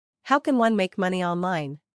How can one make money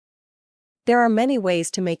online? There are many ways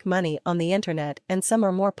to make money on the internet, and some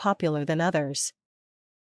are more popular than others.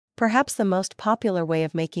 Perhaps the most popular way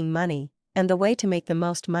of making money, and the way to make the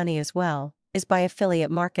most money as well, is by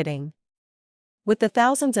affiliate marketing. With the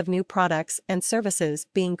thousands of new products and services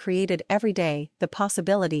being created every day, the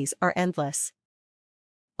possibilities are endless.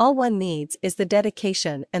 All one needs is the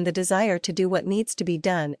dedication and the desire to do what needs to be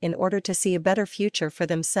done in order to see a better future for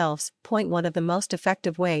themselves. Point 1. Of the most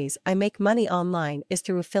effective ways I make money online is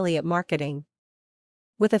through affiliate marketing.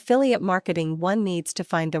 With affiliate marketing, one needs to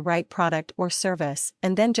find the right product or service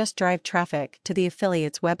and then just drive traffic to the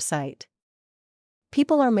affiliate's website.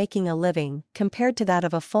 People are making a living compared to that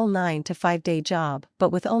of a full 9-to-5 day job, but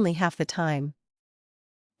with only half the time.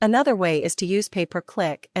 Another way is to use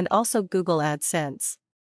pay-per-click and also Google AdSense.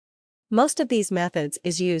 Most of these methods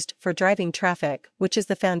is used for driving traffic, which is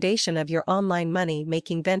the foundation of your online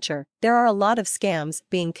money-making venture. There are a lot of scams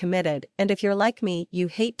being committed, and if you're like me, you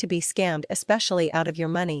hate to be scammed, especially out of your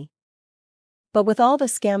money. But with all the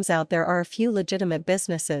scams out there are a few legitimate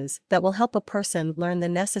businesses that will help a person learn the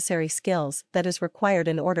necessary skills that is required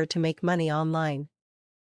in order to make money online.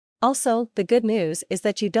 Also, the good news is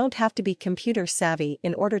that you don't have to be computer savvy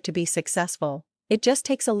in order to be successful. It just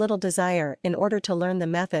takes a little desire in order to learn the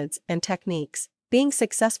methods and techniques. Being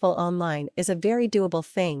successful online is a very doable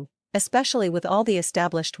thing, especially with all the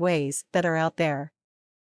established ways that are out there.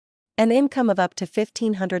 An income of up to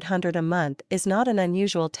 $1,500 a month is not an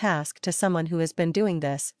unusual task to someone who has been doing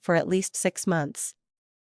this for at least 6 months.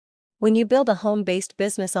 When you build a home-based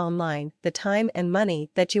business online, the time and money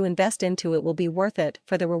that you invest into it will be worth it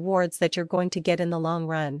for the rewards that you're going to get in the long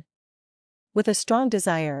run. With a strong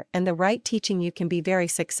desire and the right teaching, you can be very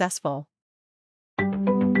successful.